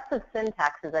 Regressive sin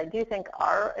taxes, I do think,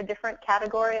 are a different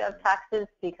category of taxes,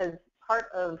 because part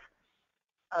of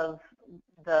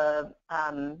the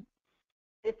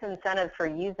disincentive for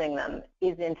using them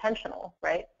is intentional,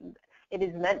 right? It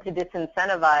is meant to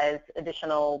disincentivize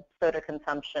additional soda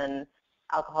consumption,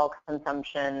 alcohol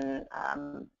consumption,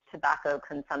 tobacco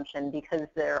consumption, because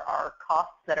there are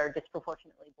costs that are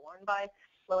disproportionately borne by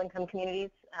low-income communities.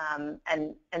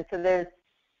 And so there's,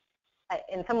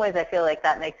 in some ways, I feel like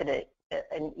that makes it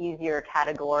an easier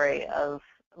category of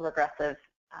regressive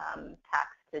tax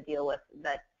to deal with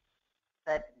that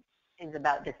is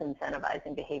about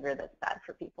disincentivizing behavior that's bad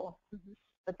for people. Mm-hmm.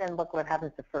 But then look what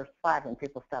happens the first 5 when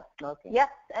people stop smoking. Yes,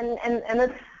 and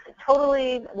it's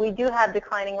totally, we do have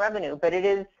declining revenue, but it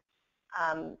is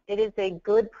a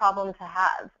good problem to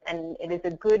have, and it is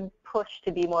a good push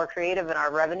to be more creative in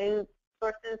our revenue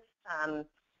sources.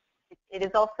 It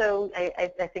is also,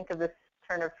 I think of this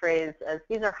turn of phrase as,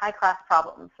 these are high-class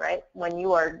problems, right? When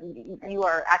you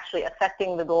are actually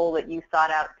affecting the goal that you sought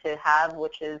out to have,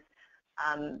 which is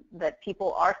that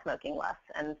people are smoking less.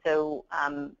 And so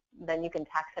then you can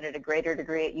tax it at a greater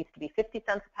degree. It used to be 50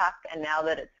 cents a pack, and now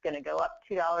that it's going to go up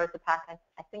 $2 a pack,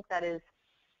 I think that is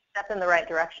a step in the right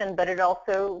direction, but it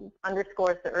also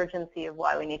underscores the urgency of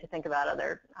why we need to think about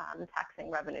other taxing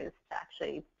revenues to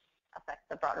actually affect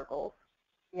the broader goals.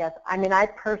 Yes, I mean, I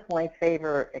personally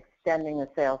favor extending the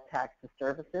sales tax to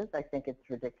services. I think it's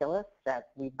ridiculous that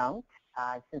we don't,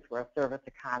 since we're a service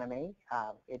economy.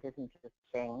 It isn't just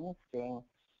things being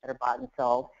that are bought and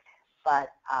sold. But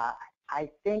I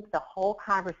think the whole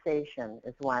conversation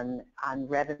is one on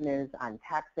revenues, on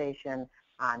taxation,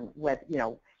 on what,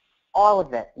 all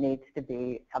of it needs to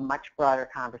be a much broader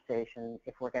conversation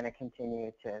if we're going to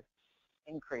continue to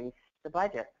increase the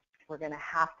budget. We're going to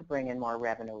have to bring in more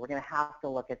revenue. We're going to have to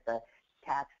look at the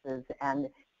taxes. And,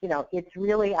 it's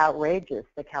really outrageous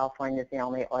that California is the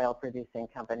only oil-producing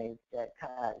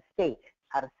state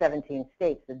out of 17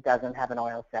 states that doesn't have an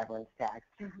oil severance tax.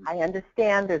 Mm-hmm. I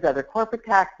understand there's other corporate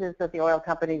taxes that the oil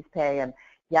companies pay and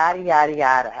yada, yada,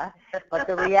 yada. But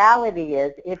the reality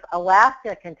is, if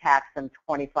Alaska can tax them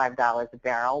 $25 a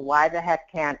barrel, why the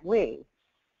heck can't we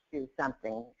do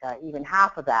something, even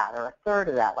half of that or a third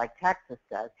of that like Texas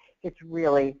does? It's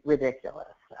really ridiculous.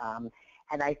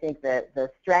 And I think that the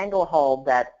stranglehold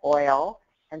that oil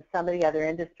and some of the other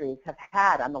industries have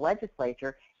had on the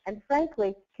legislature, and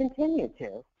frankly continue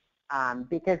to,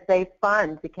 because they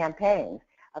fund the campaigns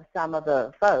of some of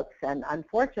the folks. And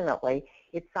unfortunately,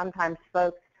 it's sometimes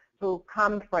folks who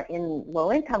come from in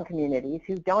low-income communities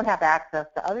who don't have access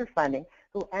to other funding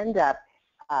who end up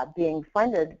being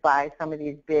funded by some of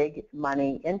these big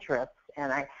money interests.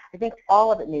 And I think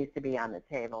all of it needs to be on the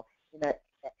table in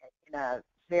a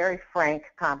very frank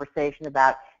conversation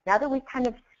about, now that we kind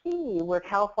of see where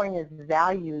California's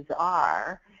values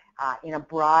are in a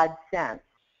broad sense,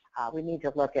 we need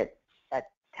to look at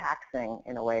taxing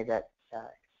in a way that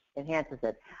enhances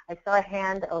it. I saw a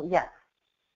hand. Oh, yes.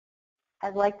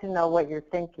 I'd like to know what you're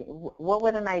thinking. What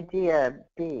would an idea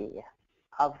be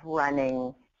of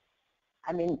running?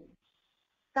 I mean,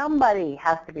 somebody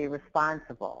has to be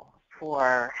responsible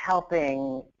for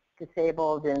helping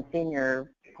disabled and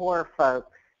senior poor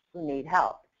folks who need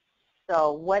help.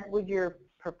 So what would your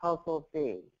proposal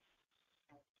be?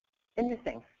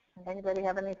 Interesting. Anybody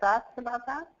have any thoughts about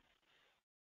that?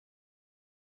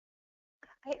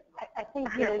 I think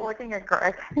you're looking at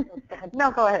Greg.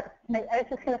 No, go ahead. I was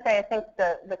just going to say, I think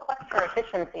the quest for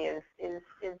efficiency is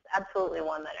absolutely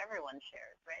one that everyone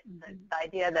shares, right? Mm-hmm. The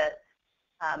idea that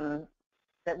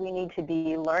that we need to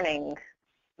be learning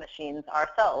machines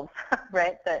ourselves,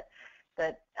 right? That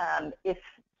if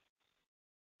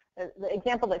the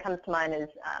example that comes to mind is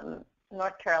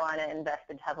North Carolina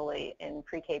invested heavily in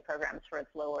pre-K programs for its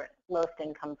lowest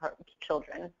income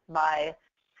children. By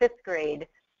 5th grade,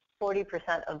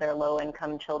 40% of their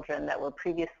low-income children that were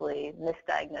previously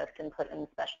misdiagnosed and put in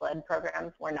special ed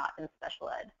programs were not in special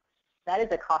ed. That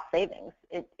is a cost savings.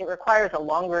 It requires a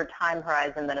longer time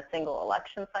horizon than a single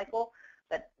election cycle,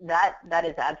 but that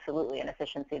is absolutely an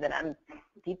efficiency that I'm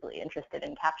deeply interested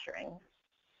in capturing.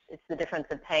 It's the difference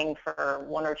of paying for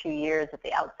 1 or 2 years at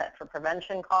the outset for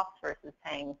prevention costs versus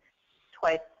paying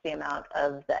twice the amount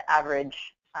of the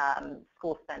average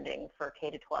school spending for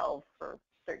K to 12 for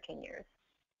 13 years.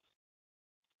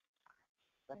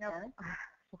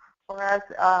 For us,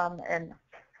 and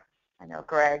I know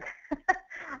Greg,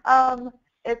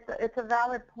 it's a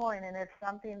valid point, and it's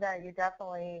something that you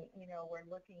definitely, we're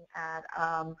looking at.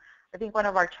 I think one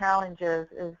of our challenges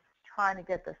is trying to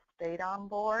get the state on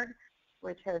board,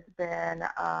 which has been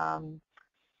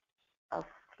a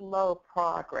slow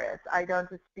progress. I don't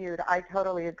dispute. I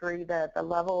totally agree that the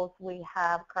levels we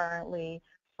have currently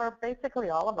for basically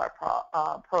all of our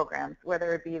programs,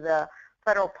 whether it be the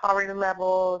federal poverty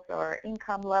levels or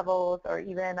income levels or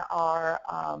even our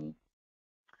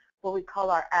what we call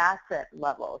our asset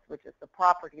levels, which is the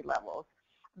property levels,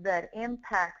 that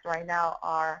impacts right now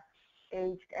our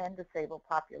aged and disabled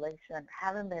population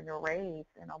haven't been raised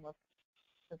in almost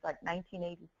since like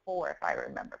 1984, if I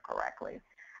remember correctly.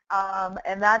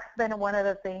 And that's been one of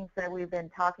the things that we've been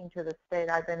talking to the state.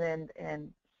 I've been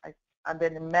I've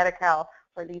been in Medi-Cal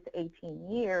for at least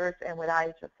 18 years and with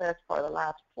IHSS for the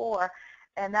last 4.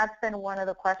 And that's been one of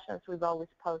the questions we've always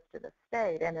posed to the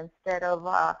state. And instead of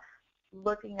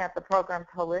looking at the programs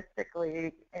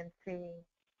holistically and seeing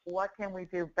what can we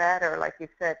do better, like you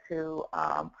said, to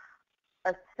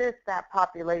assist that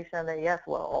population that, yes,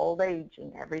 we're old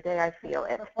aging. Every day I feel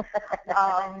it.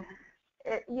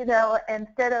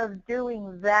 Instead of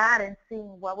doing that and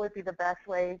seeing what would be the best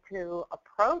way to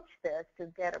approach this to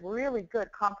get a really good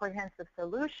comprehensive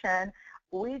solution,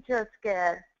 we just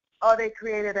get, oh, they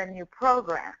created a new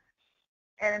program.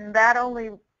 And that only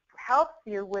helps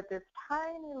you with this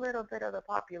tiny little bit of the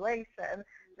population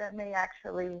that may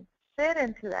actually fit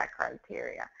into that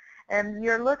criteria. And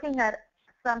you're looking at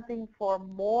something for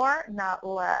more, not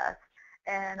less.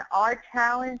 And our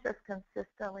challenge is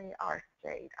consistently our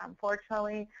state.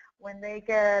 Unfortunately, when they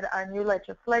get a new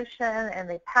legislation and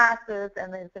they pass it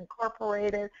and it's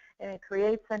incorporated and it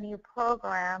creates a new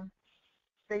program,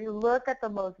 they look at the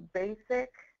most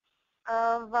basic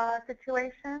of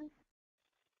situations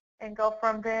and go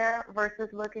from there versus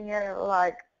looking at it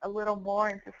like a little more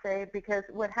and to say, because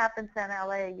what happens in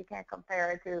LA, you can't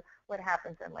compare it to what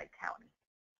happens in Lake County.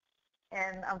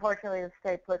 And unfortunately, the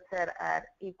state puts it at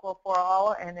equal for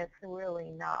all, and it's really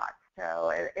not.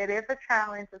 So it is a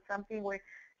challenge. It's something we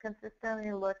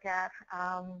consistently look at.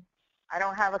 I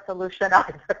don't have a solution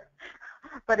either,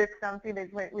 but it's something that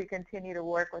we continue to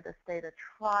work with the state to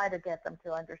try to get them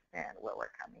to understand where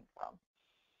we're coming from.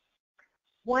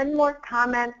 One more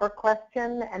comment or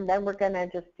question, and then we're going to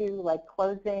just do like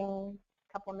closing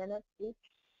couple minutes each.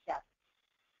 Yes.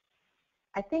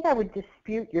 I think I would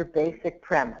dispute your basic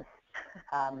premise.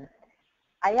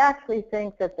 I actually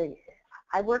think that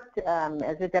I worked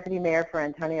as a deputy mayor for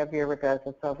Antonio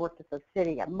Villaraigosa, so I've worked at the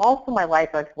city. Most of my life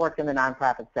I've worked in the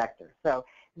nonprofit sector, so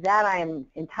that I am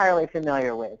entirely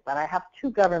familiar with. But I have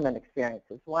two government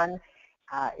experiences. One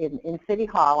in City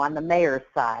Hall on the mayor's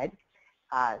side,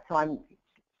 so I'm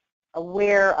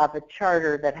aware of a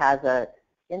charter that has an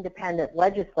independent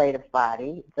legislative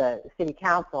body, the city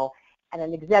council, and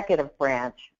an executive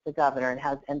branch, the governor,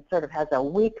 and sort of has a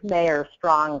weak mayor,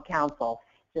 strong council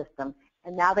system.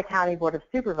 And now the county board of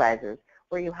supervisors,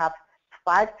 where you have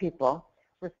 5 people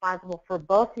responsible for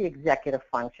both the executive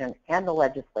function and the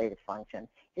legislative function.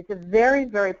 It's a very,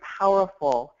 very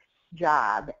powerful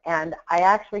job, and I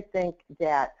actually think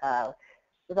that,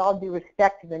 with all due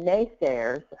respect to the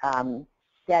naysayers,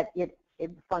 that it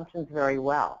functions very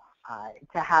well.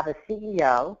 To have a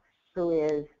CEO who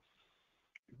is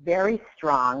very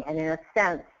strong and, in a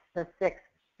sense, the 6th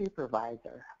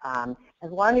supervisor.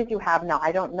 As long as you have, now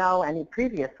I don't know any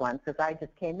previous ones because I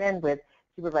just came in with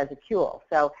Supervisor Kuehl.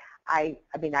 So I've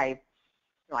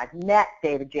met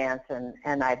David Jansen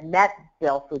and I've met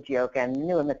Bill Fujioka and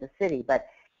knew him at the city, but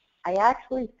I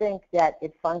actually think that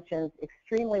it functions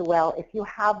extremely well if you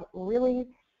have really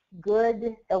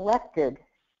good elected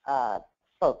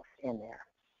folks in there.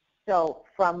 So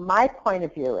from my point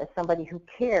of view, as somebody who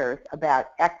cares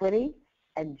about equity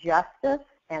and justice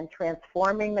and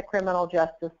transforming the criminal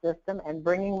justice system and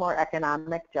bringing more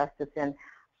economic justice in,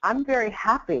 I'm very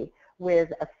happy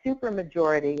with a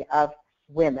supermajority of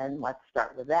women, let's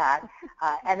start with that,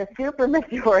 and a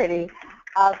supermajority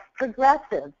of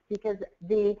progressives, because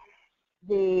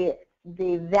the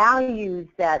values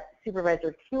that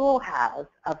Supervisor Kuehl has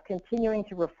of continuing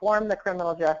to reform the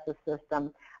criminal justice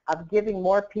system, of giving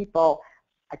more people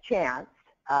a chance,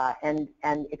 and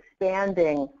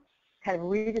expanding, kind of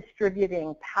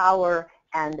redistributing power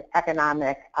and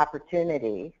economic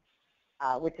opportunity,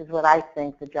 which is what I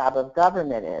think the job of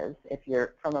government is, if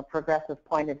you're from a progressive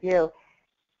point of view,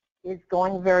 is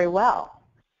going very well.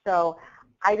 So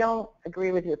I don't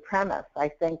agree with your premise. I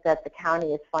think that the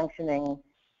county is functioning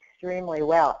extremely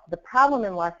well. The problem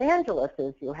in Los Angeles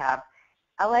is you have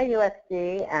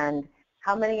LAUSD and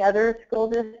how many other school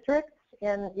districts?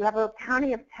 And you have a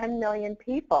county of 10 million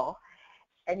people,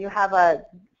 and you have a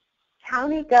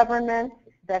county government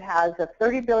that has a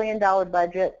 $30 billion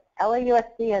budget.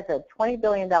 LAUSD has a $20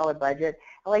 billion budget.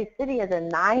 LA City has a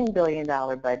 $9 billion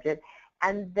budget,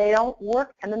 and they don't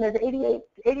work. And then there's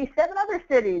 87 other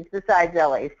cities besides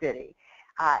LA City.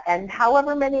 And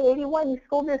however many, 81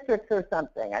 school districts or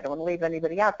something. I don't want to leave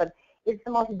anybody out, but it's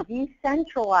the most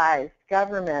decentralized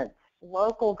government,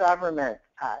 local government,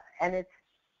 and it's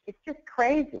just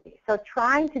crazy. So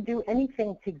trying to do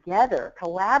anything together,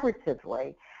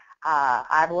 collaboratively,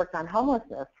 I've worked on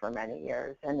homelessness for many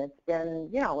years, and it's been,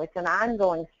 it's an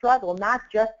ongoing struggle, not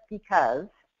just because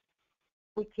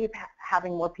we keep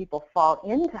having more people fall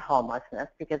into homelessness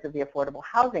because of the affordable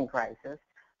housing crisis,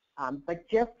 but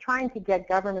just trying to get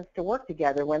governments to work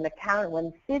together when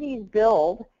cities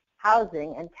build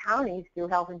housing and counties do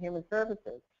health and human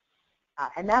services.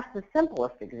 And that's the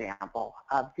simplest example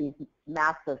of these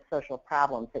massive social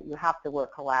problems that you have to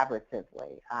work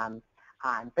collaboratively on.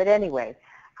 But anyway,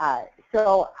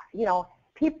 so,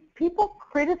 people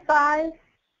criticize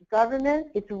government.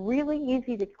 It's really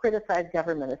easy to criticize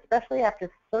government, especially after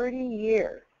 30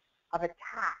 years of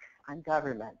attacks on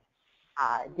government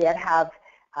that have,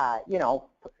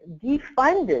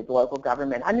 defunded local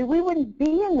government. I mean, we wouldn't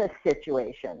be in this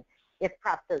situation if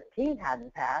Prop 13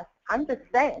 hadn't passed. I'm just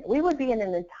saying, we would be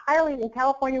in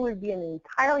California would be in an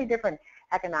entirely different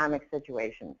economic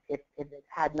situation if it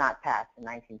had not passed in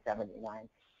 1979.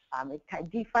 It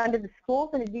defunded the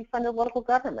schools and it defunded local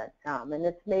government, and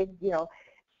it's made,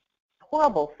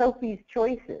 horrible Sophie's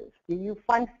choices. Do you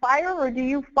fund fire or do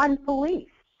you fund police?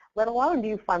 Let alone do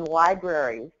you fund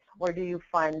libraries or do you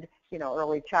fund,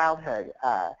 early childhood?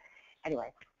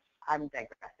 Anyway, I'm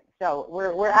digressing. So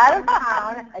we're out of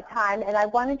time, and I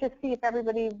want to just see if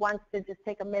everybody wants to just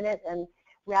take a minute and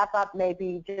wrap up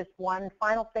maybe just one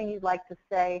final thing you'd like to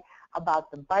say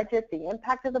about the budget, the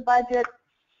impact of the budget,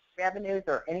 revenues,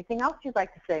 or anything else you'd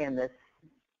like to say in this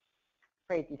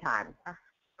crazy time.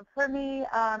 For me,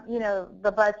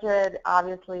 the budget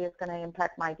obviously is going to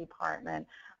impact my department,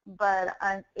 but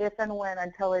if and when,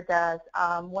 until it does,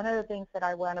 one of the things that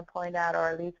I want to point out, or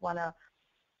at least want to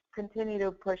continue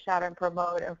to push out and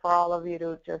promote, and for all of you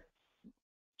to just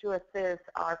to assist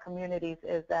our communities,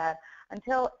 is that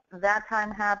until that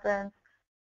time happens,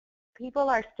 people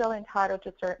are still entitled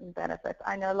to certain benefits.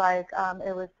 I know, like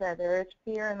it was said, there is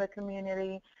fear in the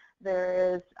community.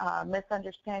 There is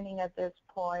misunderstanding at this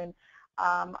point.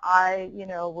 I,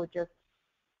 would just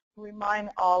remind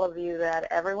all of you that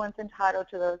everyone's entitled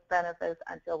to those benefits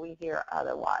until we hear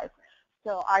otherwise.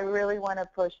 So I really want to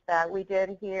push that. We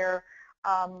did hear,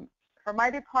 for my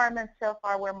department so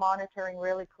far, we're monitoring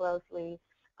really closely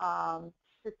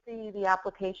to see the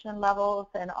application levels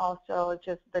and also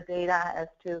just the data as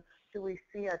to, do we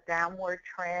see a downward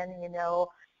trend,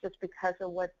 just because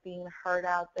of what's being heard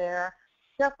out there.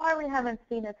 So far we haven't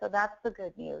seen it, so that's the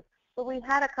good news. But we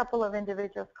had a couple of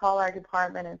individuals call our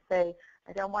department and say,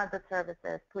 I don't want the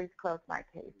services, please close my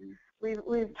case.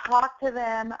 We've talked to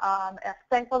them,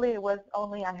 thankfully it was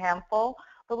only a handful,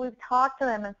 but we've talked to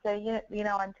them and say,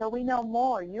 until we know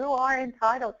more, you are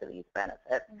entitled to these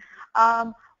benefits.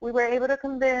 We were able to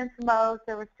convince most.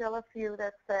 There were still a few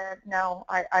that said, no,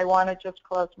 I want to just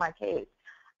close my case.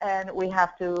 And we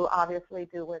have to obviously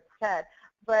do what's said.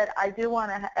 But I do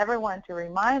want everyone to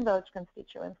remind those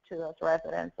constituents, to those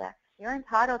residents, that you're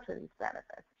entitled to these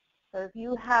benefits. So if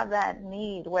you have that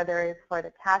need, whether it's for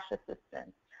the cash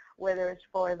assistance, whether it's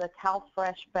for the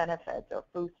CalFresh benefits or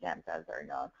food stamps as they're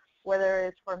known, whether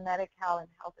it's for Medi-Cal and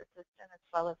health assistance as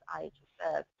well as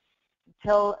IHSS,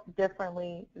 until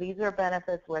differently, these are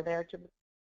benefits we're there to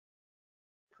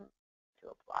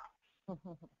apply.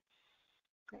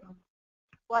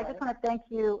 Well, I just want to thank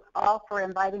you all for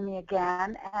inviting me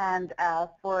again and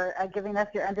for giving us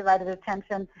your undivided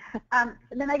attention. And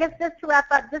then I guess just to wrap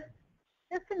up, just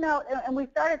to note, and we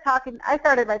started talking, I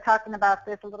started by talking about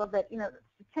this a little bit,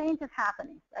 change is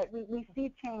happening, right? We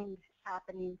see change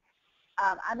happening.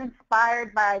 I'm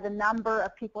inspired by the number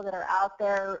of people that are out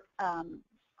there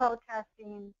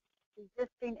protesting,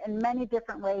 resisting in many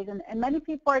different ways, and many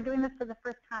people are doing this for the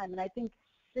first time, and I think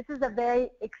this is a very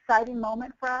exciting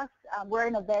moment for us. We're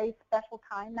in a very special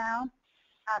time now,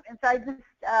 and so I just,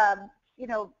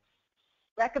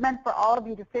 recommend for all of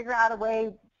you to figure out a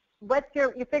way.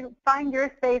 Find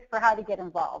your space for how to get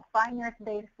involved. Find your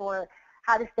space for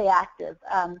how to stay active.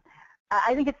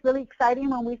 I think it's really exciting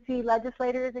when we see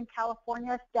legislators in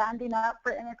California standing up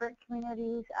for immigrant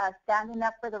communities, standing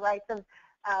up for the rights of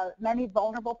many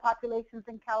vulnerable populations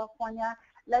in California.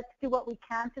 Let's do what we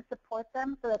can to support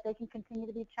them so that they can continue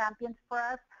to be champions for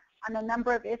us on a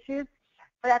number of issues.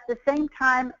 But at the same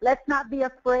time, let's not be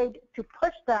afraid to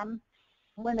push them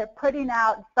when they're putting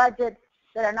out budgets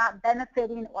that are not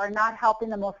benefiting or not helping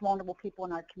the most vulnerable people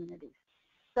in our communities.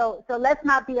 So let's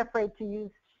not be afraid to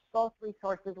use both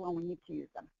resources when we need to use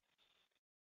them.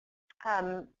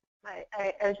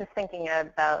 I was just thinking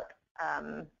about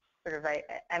I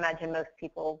imagine most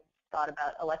people thought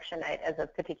about election night as a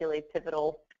particularly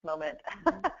pivotal moment.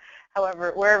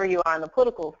 However, wherever you are on the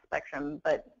political spectrum,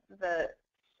 but the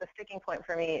sticking point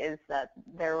for me is that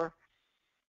there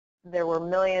were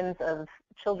millions of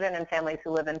children and families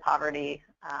who live in poverty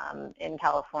in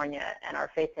California and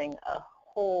are facing a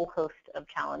whole host of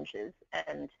challenges.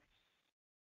 And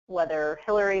whether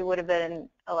Hillary would have been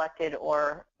elected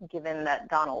or given that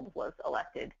Donald was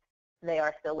elected, they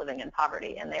are still living in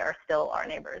poverty, and they are still our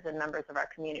neighbors and members of our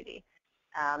community.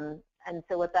 And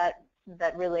so what that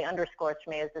really underscores to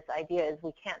me is this idea is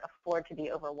we can't afford to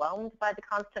be overwhelmed by the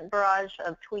constant barrage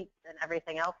of tweets and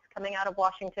everything else coming out of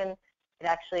Washington. It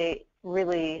actually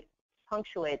really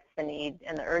punctuates the need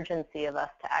and the urgency of us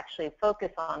to actually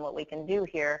focus on what we can do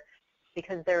here,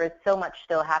 because there is so much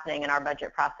still happening in our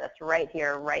budget process right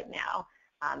here, right now,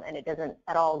 and it doesn't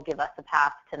at all give us a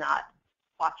path to not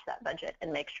watch that budget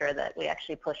and make sure that we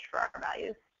actually push for our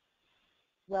values.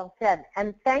 Well said.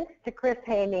 And thanks to Chris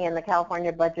Haney and the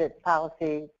California Budget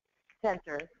Policy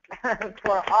Center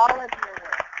for all of your